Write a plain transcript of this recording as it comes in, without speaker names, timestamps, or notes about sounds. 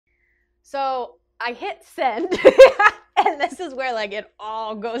So I hit send and this is where like it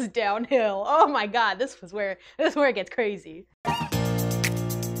all goes downhill. Oh my God, this is where it gets crazy.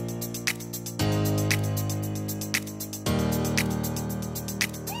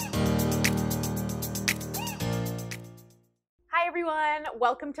 Hi everyone,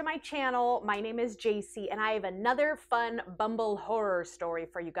 welcome to my channel. My name is Jacy and I have another fun Bumble horror story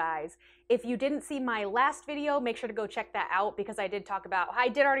for you guys. If you didn't see my last video, make sure to go check that out because I did talk about, I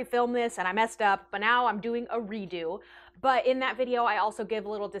did already film this and I messed up, but now I'm doing a redo. But in that video, I also give a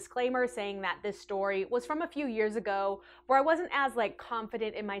little disclaimer saying that this story was from a few years ago where I wasn't as like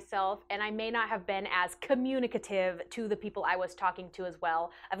confident in myself and I may not have been as communicative to the people I was talking to as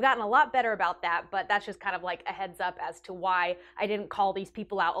well. I've gotten a lot better about that, but that's just kind of like a heads up as to why I didn't call these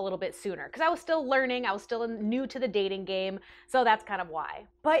people out a little bit sooner because I was still learning, I was still new to the dating game, so that's kind of why.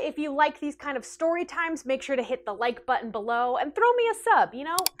 But if you like these kind of story times, make sure to hit the like button below and throw me a sub, you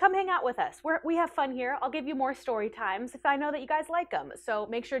know, come hang out with us. We have fun here. I'll give you more story times if I know that you guys like them. So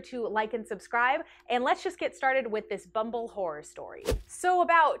make sure to like and subscribe, and let's just get started with this Bumble horror story. So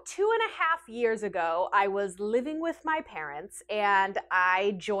about 2.5 years ago, I was living with my parents and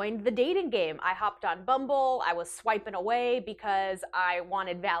I joined the dating game. I hopped on Bumble, I was swiping away because I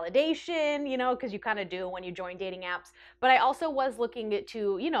wanted validation, you know, because you kind of do when you join dating apps. But I also was looking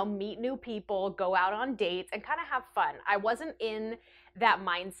to, you know, meet new people, go out on dates, and kind of have fun. I wasn't in that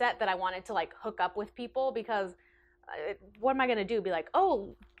mindset that I wanted to like hook up with people because what am I gonna do? Be like,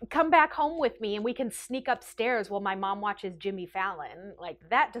 oh, come back home with me and we can sneak upstairs while my mom watches Jimmy Fallon. Like,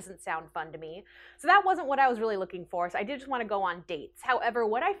 that doesn't sound fun to me. So that wasn't what I was really looking for. So I did just want to go on dates. However,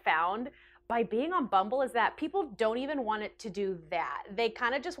 what I found by being on Bumble is that people don't even want it to do that. They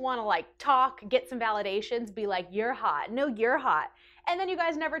kind of just want to like talk, get some validations, be like, you're hot. No, you're hot. And then you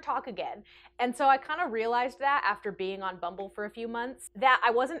guys never talk again. And so I kind of realized that after being on Bumble for a few months, that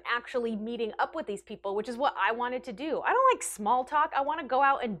I wasn't actually meeting up with these people, which is what I wanted to do. I don't like small talk. I want to go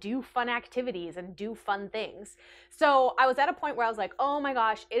out and do fun activities and do fun things. So I was at a point where I was like, oh my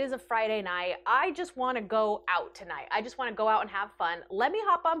gosh, it is a Friday night. I just want to go out tonight. I just want to go out and have fun. Let me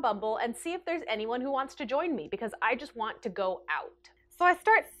hop on Bumble and see if there's anyone who wants to join me because I just want to go out. So I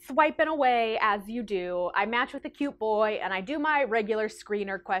start swiping away as you do. I match with a cute boy and I do my regular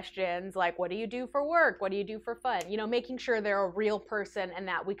screener questions like, what do you do for work? What do you do for fun? You know, making sure they're a real person and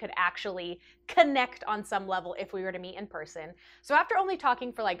that we could actually connect on some level if we were to meet in person. So after only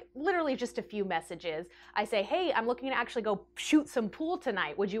talking for like literally just a few messages, I say, hey, I'm looking to actually go shoot some pool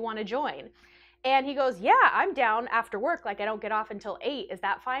tonight. Would you want to join? And he goes, yeah, I'm down after work. Like, I don't get off until 8. Is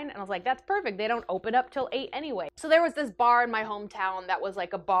that fine? And I was like, that's perfect. They don't open up till 8 anyway. So there was this bar in my hometown that was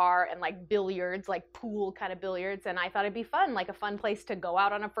like a bar and like billiards, like pool kind of billiards. And I thought it'd be fun, like a fun place to go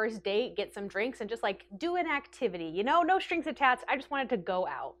out on a first date, get some drinks and just like do an activity, you know, no strings attached. I just wanted to go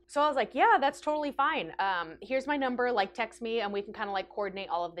out. So I was like, yeah, that's totally fine. Here's my number, like text me and we can kind of like coordinate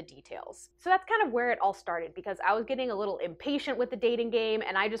all of the details. So that's kind of where it all started because I was getting a little impatient with the dating game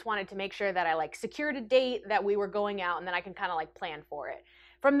and I just wanted to make sure that I like secured a date, that we were going out, and then I can kind of like plan for it.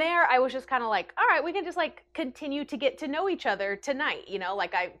 From there, I was just kind of like, all right, we can just like continue to get to know each other tonight. You know,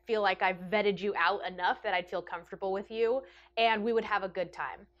 like I feel like I've vetted you out enough that I'd feel comfortable with you and we would have a good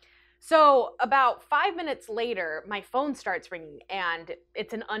time. So about 5 minutes later, my phone starts ringing and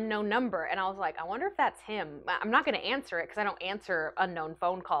it's an unknown number. And I was like, I wonder if that's him. I'm not going to answer it because I don't answer unknown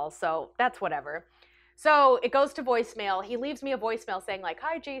phone calls. So that's whatever. So it goes to voicemail. He leaves me a voicemail saying like,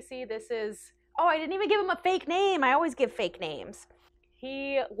 hi, Jacy, this is... Oh, I didn't even give him a fake name. I always give fake names.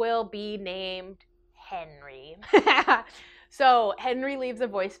 He will be named Henry. So Henry leaves a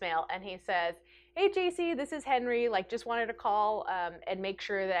voicemail and he says, hey, Jacy, this is Henry. Like, just wanted to call and make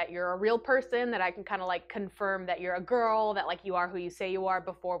sure that you're a real person, that I can kind of like confirm that you're a girl, that like you are who you say you are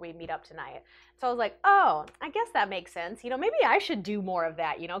before we meet up tonight. So I was like, oh, I guess that makes sense. You know, maybe I should do more of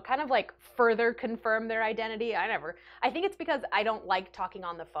that, you know, kind of like further confirm their identity. I think it's because I don't like talking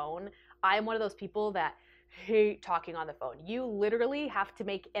on the phone. I'm one of those people that hate talking on the phone. You literally have to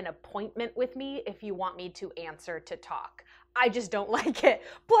make an appointment with me if you want me to answer to talk. I just don't like it.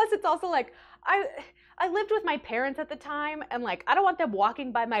 Plus, it's also like, I lived with my parents at the time, and like, I don't want them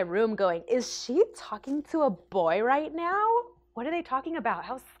walking by my room going, is she talking to a boy right now? What are they talking about?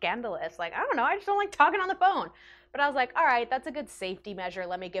 How scandalous. Like, I don't know. I just don't like talking on the phone. But I was like, all right, that's a good safety measure.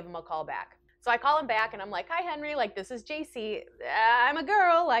 Let me give him a call back. So I call him back and I'm like, hi, Henry, like, this is Jacy. I'm a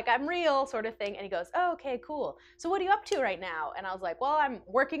girl, like, I'm real, sort of thing. And he goes, oh, okay, cool. So what are you up to right now? And I was like, well, I'm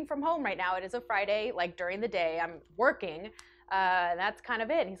working from home right now. It is a Friday, like, during the day, I'm working. That's kind of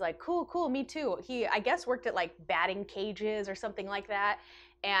it. And he's like, cool, me too. He, I guess, worked at, like, batting cages or something like that.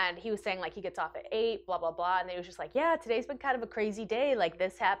 And he was saying like he gets off at 8, blah, blah, blah. And he was just like, yeah, today's been kind of a crazy day. Like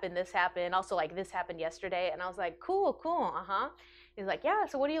this happened. Also like this happened yesterday. And I was like, cool. Uh-huh. He's like, yeah,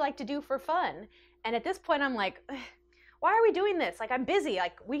 so what do you like to do for fun? And at this point I'm like, why are we doing this? Like I'm busy.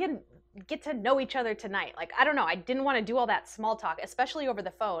 Like we can get to know each other tonight. Like, I don't know. I didn't want to do all that small talk, especially over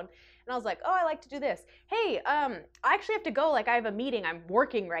the phone. And I was like, oh, I like to do this. Hey, I actually have to go. Like I have a meeting. I'm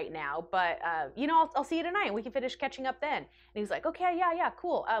working right now, but you know, I'll see you tonight and we can finish catching up then. And he's like, okay, yeah,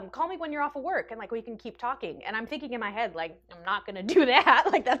 cool. Call me when you're off of work and like we can keep talking. And I'm thinking in my head, like, I'm not going to do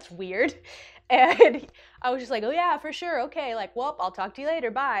that. Like that's weird. And I was just like, oh yeah, for sure. Okay. Like, well, I'll talk to you later.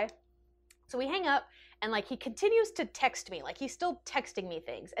 Bye. So we hang up. And like he continues to text me, like he's still texting me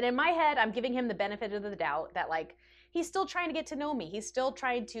things. And in my head, I'm giving him the benefit of the doubt that like he's still trying to get to know me. He's still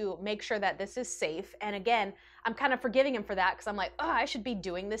trying to make sure that this is safe. And again, I'm kind of forgiving him for that because I'm like, oh, I should be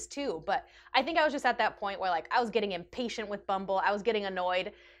doing this too. But I think I was just at that point where like I was getting impatient with Bumble. I was getting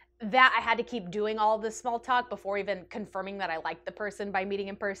annoyed that I had to keep doing all this small talk before even confirming that I liked the person by meeting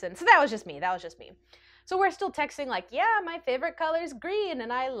in person. So that was just me. So we're still texting like, yeah, my favorite color is green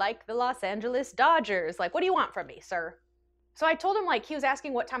and I like the Los Angeles Dodgers. Like, what do you want from me, sir? So I told him like, he was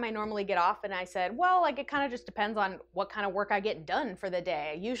asking what time I normally get off. And I said, well, like it kind of just depends on what kind of work I get done for the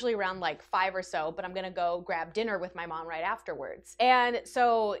day. Usually around like 5 or so, but I'm going to go grab dinner with my mom right afterwards. And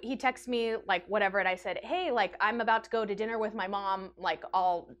so he texts me like whatever. And I said, hey, like I'm about to go to dinner with my mom. Like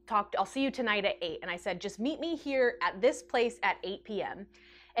I'll see you tonight at 8. And I said, just meet me here at this place at 8 p.m.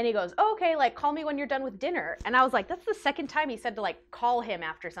 And he goes, oh, okay, like call me when you're done with dinner. And I was like, that's the second time he said to like call him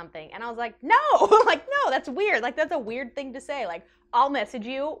after something. And I was like, no, like, no, that's weird. Like, that's a weird thing to say. Like, I'll message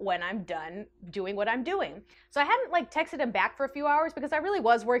you when I'm done doing what I'm doing. So I hadn't like texted him back for a few hours because I really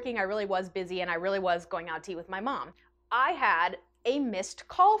was working. I really was busy and I really was going out to eat with my mom. I had a missed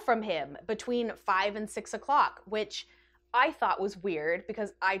call from him between 5 and 6 o'clock, which I thought was weird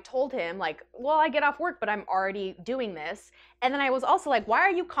because I told him like, well, I get off work, but I'm already doing this. And then I was also like, why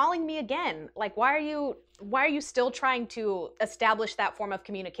are you calling me again? Like, why are you still trying to establish that form of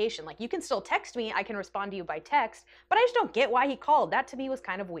communication? Like you can still text me. I can respond to you by text, but I just don't get why he called. That to me was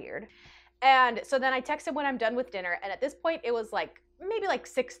kind of weird. And so then I text him when I'm done with dinner. And at this point it was like maybe like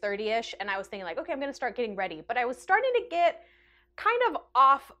 6:30ish. And I was thinking like, okay, I'm going to start getting ready. But I was starting to get kind of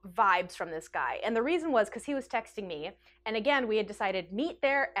off vibes from this guy. And the reason was because he was texting me. And again, we had decided meet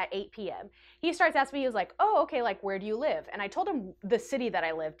there at 8 p.m. He starts asking me, he was like, oh, okay, like where do you live? And I told him the city that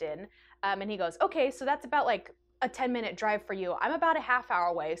I lived in. And he goes, okay, so that's about like a 10-minute drive for you. I'm about a half hour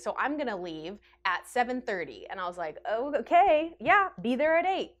away, so I'm gonna leave at 7:30. And I was like, oh, okay, yeah, be there at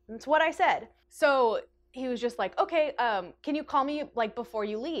 8. That's what I said. So he was just like, okay, can you call me like before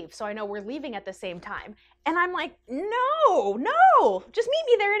you leave so I know we're leaving at the same time? And I'm like, no, just meet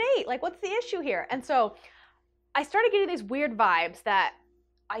me there at 8. Like, what's the issue here? And so I started getting these weird vibes that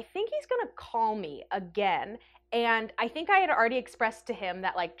I think he's gonna call me again. And I think I had already expressed to him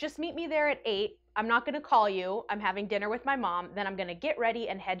that like, just meet me there at 8. I'm not gonna call you. I'm having dinner with my mom. Then I'm gonna get ready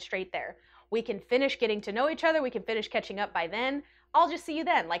and head straight there. We can finish getting to know each other. We can finish catching up by then. I'll just see you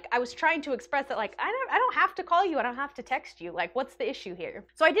then. Like I was trying to express that like, I don't have to call you. I don't have to text you. Like what's the issue here?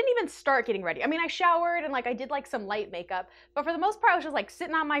 So I didn't even start getting ready. I mean, I showered and like I did like some light makeup, but for the most part I was just like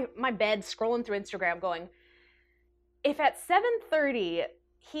sitting on my bed scrolling through Instagram going, if at 7:30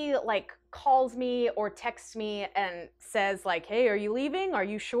 he like calls me or texts me and says like, hey, are you leaving? Are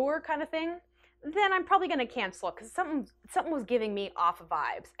you sure? Kind of thing, then I'm probably gonna cancel it because something was giving me off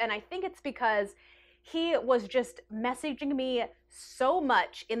vibes. And I think it's because he was just messaging me so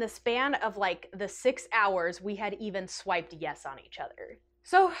much in the span of like the 6 hours we had even swiped yes on each other.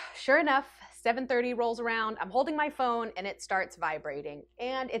 So sure enough, 7:30 rolls around, I'm holding my phone and it starts vibrating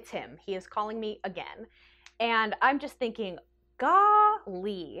and it's him. He is calling me again. And I'm just thinking,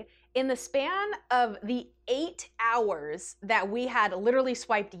 golly, in the span of the 8 hours that we had literally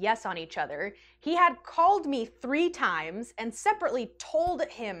swiped yes on each other, he had called me 3 times and separately told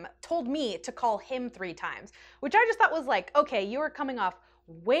me to call him 3 times, which I just thought was like, okay, you are coming off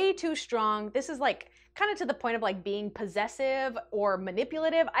way too strong. This is like kind of to the point of like being possessive or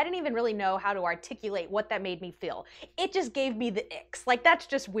manipulative. I didn't even really know how to articulate what that made me feel. It just gave me the icks. Like, that's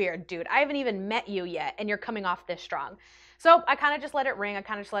just weird, dude. I haven't even met you yet and you're coming off this strong. So I kind of just let it ring.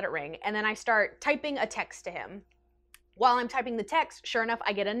 And then I start typing a text to him. While I'm typing the text, sure enough,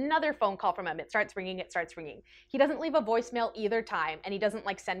 I get another phone call from him. It starts ringing. He doesn't leave a voicemail either time, and he doesn't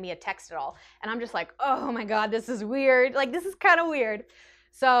like send me a text at all. And I'm just like, oh my God, this is weird. Like, this is kind of weird.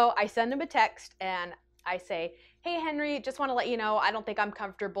 So I send him a text and I say, Hey Henry, just want to let you know I don't think I'm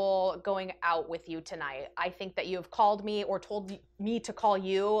comfortable going out with you tonight. I think that you have called me or told me to call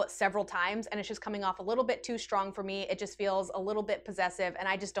you several times, and it's just coming off a little bit too strong for me. It just feels a little bit possessive, and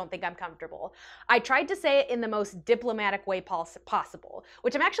I just don't think I'm comfortable. I tried to say it in the most diplomatic way possible,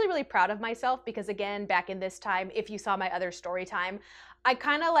 which I'm actually really proud of myself because, again, back in this time, if you saw my other story time, I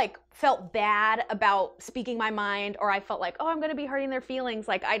kind of like felt bad about speaking my mind, or I felt like, oh, I'm going to be hurting their feelings.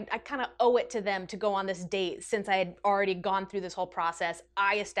 Like I kind of owe it to them to go on this date since I had already gone through this whole process.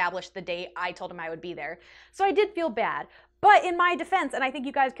 I established the date. I told him I would be there. So I did feel bad. But in my defense, and I think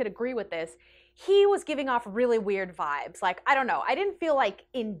you guys could agree with this, he was giving off really weird vibes. Like, I don't know. I didn't feel like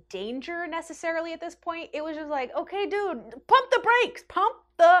in danger necessarily at this point. It was just like, okay, dude, pump the brakes, pump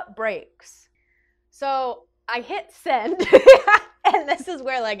the brakes. So I hit send. And this is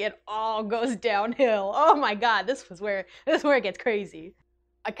where like it all goes downhill. Oh my God, this is where it gets crazy.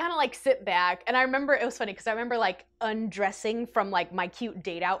 I kind of like sit back, and I remember it was funny because I remember like undressing from like my cute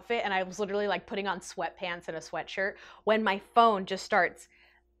date outfit, and I was literally like putting on sweatpants and a sweatshirt when my phone just starts,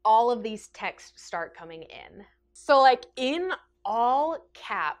 all of these texts start coming in. So like in all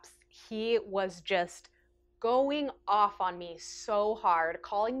caps, he was just going off on me so hard,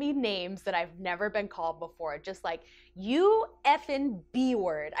 calling me names that I've never been called before. Just like, you effing B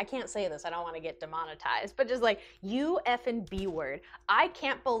word. I can't say this, I don't want to get demonetized, but just like, you effing B word. I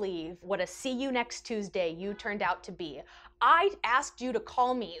can't believe what a see you next Tuesday you turned out to be. I asked you to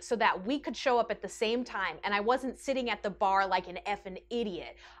call me so that we could show up at the same time, and I wasn't sitting at the bar like an effing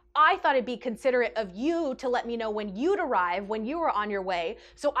idiot. I thought it'd be considerate of you to let me know when you'd arrive, when you were on your way,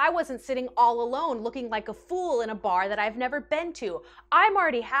 so I wasn't sitting all alone looking like a fool in a bar that I've never been to. I'm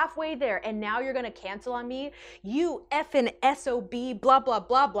already halfway there, and now you're gonna cancel on me? You effing SOB, blah, blah,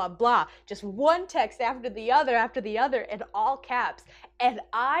 blah, blah, blah. Just one text after the other, in all caps. And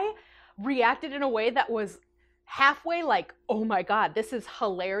I reacted in a way that was halfway like, oh my God, this is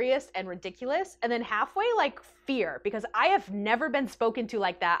hilarious and ridiculous. And then halfway like fear, because I have never been spoken to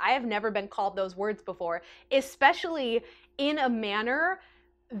like that. I have never been called those words before, especially in a manner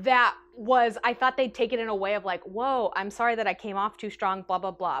that was, I thought they'd take it in a way of like, whoa, I'm sorry that I came off too strong, blah,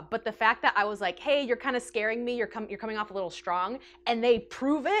 blah, blah. But the fact that I was like, hey, you're kind of scaring me, you're coming off a little strong, and they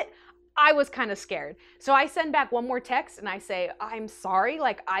prove it, I was kind of scared. So I send back one more text and I say, I'm sorry.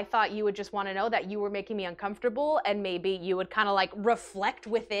 Like, I thought you would just want to know that you were making me uncomfortable, and maybe you would kind of like reflect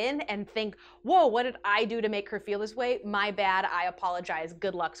within and think, whoa, what did I do to make her feel this way? My bad. I apologize.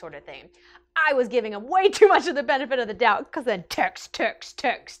 Good luck, sort of thing. I was giving him way too much of the benefit of the doubt, because then text,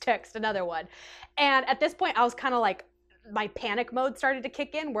 another one. And at this point I was kind of like, my panic mode started to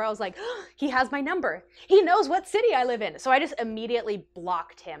kick in, where I was like, oh, he has my number. He knows what city I live in. So I just immediately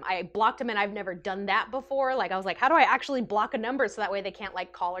blocked him. I blocked him, and I've never done that before. Like, I was like, how do I actually block a number so that way they can't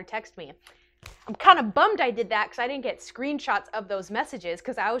like call or text me? I'm kind of bummed I did that because I didn't get screenshots of those messages,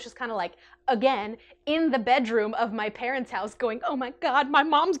 because I was just kind of like, again, in the bedroom of my parents' house going, oh my God, my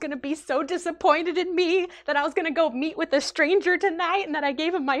mom's going to be so disappointed in me that I was going to go meet with a stranger tonight, and that I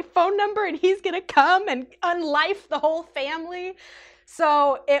gave him my phone number and he's going to come and unlife the whole family.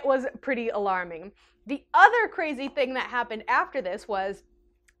 So it was pretty alarming. The other crazy thing that happened after this was,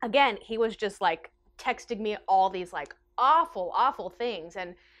 again, he was just like texting me all these like awful things,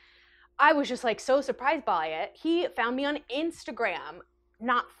 and I was just like so surprised by it. He found me on Instagram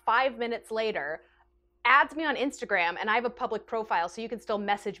not 5 minutes later, adds me on Instagram, and I have a public profile, so you can still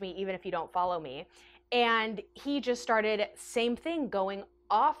message me even if you don't follow me. And he just started, same thing, going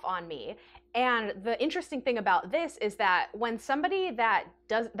off on me. And the interesting thing about this is that when somebody that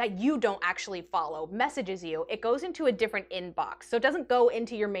you don't actually follow messages you, it goes into a different inbox. So it doesn't go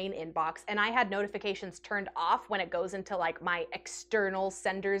into your main inbox. And I had notifications turned off when it goes into like my external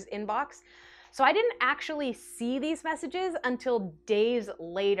sender's inbox. So I didn't actually see these messages until days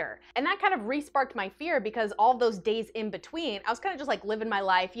later. And that kind of re-sparked my fear, because all those days in between, I was kind of just like living my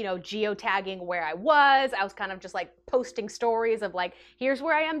life, you know, geotagging where I was. I was kind of just like posting stories of like, here's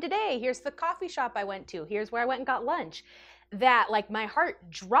where I am today. Here's the coffee shop I went to. Here's where I went and got lunch. That like my heart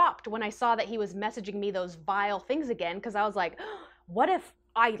dropped when I saw that he was messaging me those vile things again, because I was like, oh, what if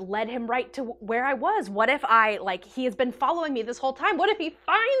I led him right to where I was? What if he has been following me this whole time? What if he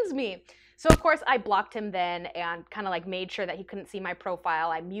finds me? So of course I blocked him then, and kind of like made sure that he couldn't see my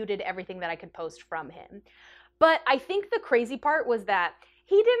profile. I muted everything that I could post from him. But I think the crazy part was that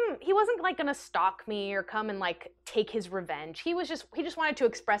he wasn't like gonna stalk me or come and like take his revenge. He just wanted to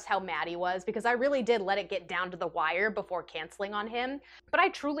express how mad he was, because I really did let it get down to the wire before canceling on him. But I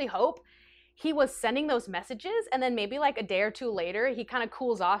truly hope he was sending those messages, and then maybe like a day or two later, he kind of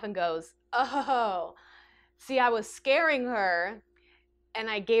cools off and goes, oh, see, I was scaring her. and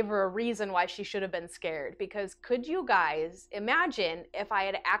I gave her a reason why she should have been scared. Because could you guys imagine if I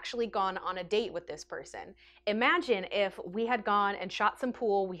had actually gone on a date with this person? Imagine if we had gone and shot some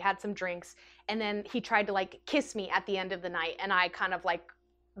pool, we had some drinks, and then he tried to like kiss me at the end of the night, and I kind of like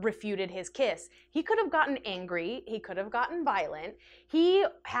refuted his kiss. He could have gotten angry. He could have gotten violent. He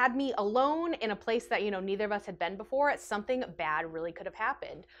had me alone in a place that, you know, neither of us had been before. Something bad really could have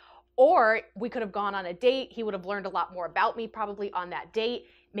happened. Or we could have gone on a date. He would have learned a lot more about me probably on that date.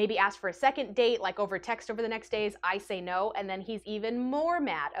 Maybe asked for a second date, like over text over the next days. I say no. And then he's even more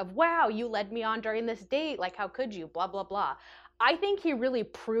mad of, wow, you led me on during this date. Like, how could you? Blah, blah, blah. I think he really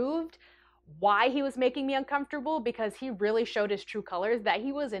proved why he was making me uncomfortable, because he really showed his true colors, that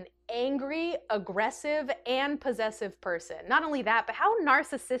he was an angry, aggressive, and possessive person. Not only that, but how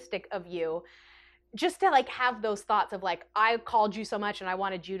narcissistic of you just to like have those thoughts of like, I called you so much and I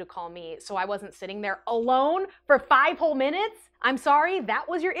wanted you to call me, so I wasn't sitting there alone for 5 whole minutes. I'm sorry, that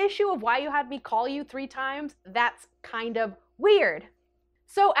was your issue of why you had me call you 3 times? That's kind of weird.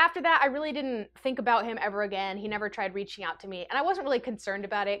 So after that, I really didn't think about him ever again. He never tried reaching out to me, and I wasn't really concerned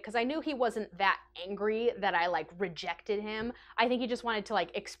about it because I knew he wasn't that angry that I like rejected him. I think he just wanted to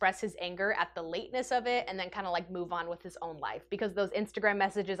like express his anger at the lateness of it and then kind of like move on with his own life, because those Instagram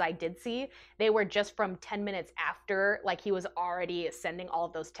messages I did see, they were just from 10 minutes after like he was already sending all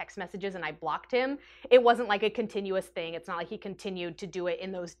of those text messages and I blocked him. It wasn't like a continuous thing. It's not like he continued to do it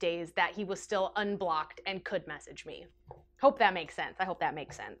in those days that he was still unblocked and could message me. Hope that makes sense. I hope that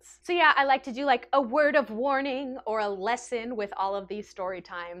makes sense. So yeah, I like to do like a word of warning or a lesson with all of these story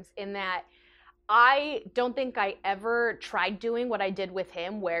times, in that I don't think I ever tried doing what I did with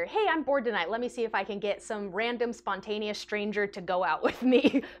him where, hey, I'm bored tonight, let me see if I can get some random spontaneous stranger to go out with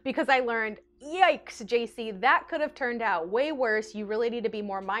me, because I learned, yikes, Jacy, that could have turned out way worse. You really need to be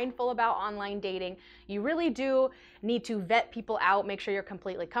more mindful about online dating. You really do need to vet people out, make sure you're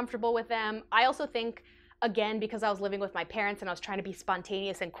completely comfortable with them. I also think, again, because I was living with my parents and I was trying to be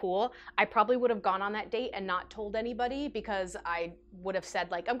spontaneous and cool, I probably would have gone on that date and not told anybody, because I would have said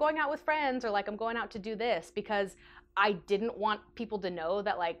like, I'm going out with friends, or like I'm going out to do this, because I didn't want people to know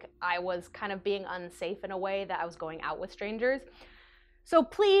that like I was kind of being unsafe in a way that I was going out with strangers. So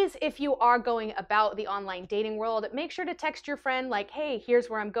please, if you are going about the online dating world, make sure to text your friend like, hey, here's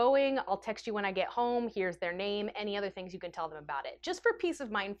where I'm going. I'll text you when I get home. Here's their name, any other things you can tell them about it. Just for peace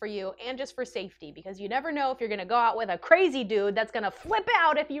of mind for you and just for safety, because you never know if you're gonna go out with a crazy dude that's gonna flip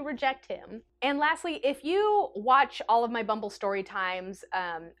out if you reject him. And lastly, if you watch all of my Bumble story times,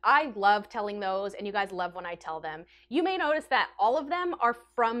 I love telling those, and you guys love when I tell them. You may notice that all of them are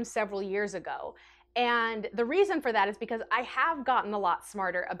from several years ago. And the reason for that is because I have gotten a lot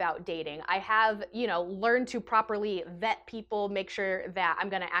smarter about dating. I have, you know, learned to properly vet people, make sure that I'm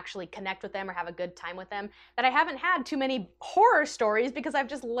going to actually connect with them or have a good time with them, that I haven't had too many horror stories because I've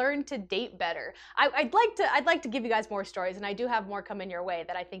just learned to date better. I'd like to give you guys more stories, and I do have more coming your way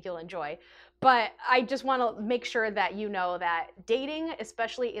that I think you'll enjoy. But I just want to make sure that you know that dating,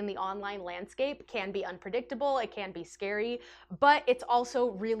 especially in the online landscape, can be unpredictable, it can be scary, but it's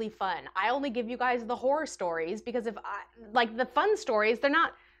also really fun. I only give you guys the horror stories because like the fun stories, they're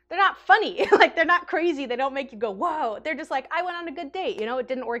not funny. Like, they're not crazy. They don't make you go, whoa. They're just like, I went on a good date. You know, it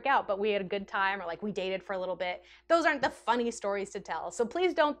didn't work out, but we had a good time, or like we dated for a little bit. Those aren't the funny stories to tell. So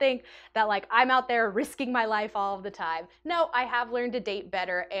please don't think that like I'm out there risking my life all of the time. No, I have learned to date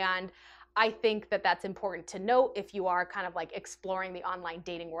better, and I think that that's important to note if you are kind of like exploring the online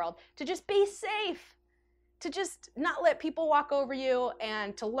dating world, to just be safe, to just not let people walk over you,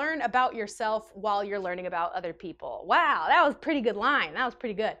 and to learn about yourself while you're learning about other people. Wow, that was a pretty good line. That was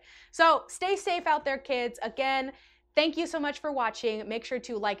pretty good. So stay safe out there, kids. Again, thank you so much for watching. Make sure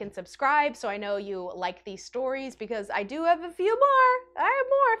to like and subscribe so I know you like these stories, because I do have a few more. I have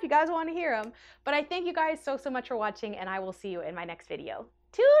more if you guys want to hear them. But I thank you guys so much for watching, and I will see you in my next video.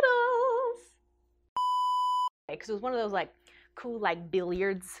 Toodles! Because it was one of those like cool like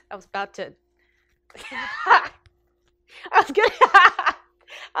billiards. I was about to I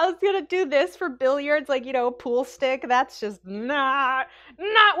was gonna do this for billiards, like, you know, pool stick. That's just not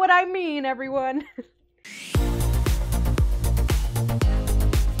what I mean, everyone.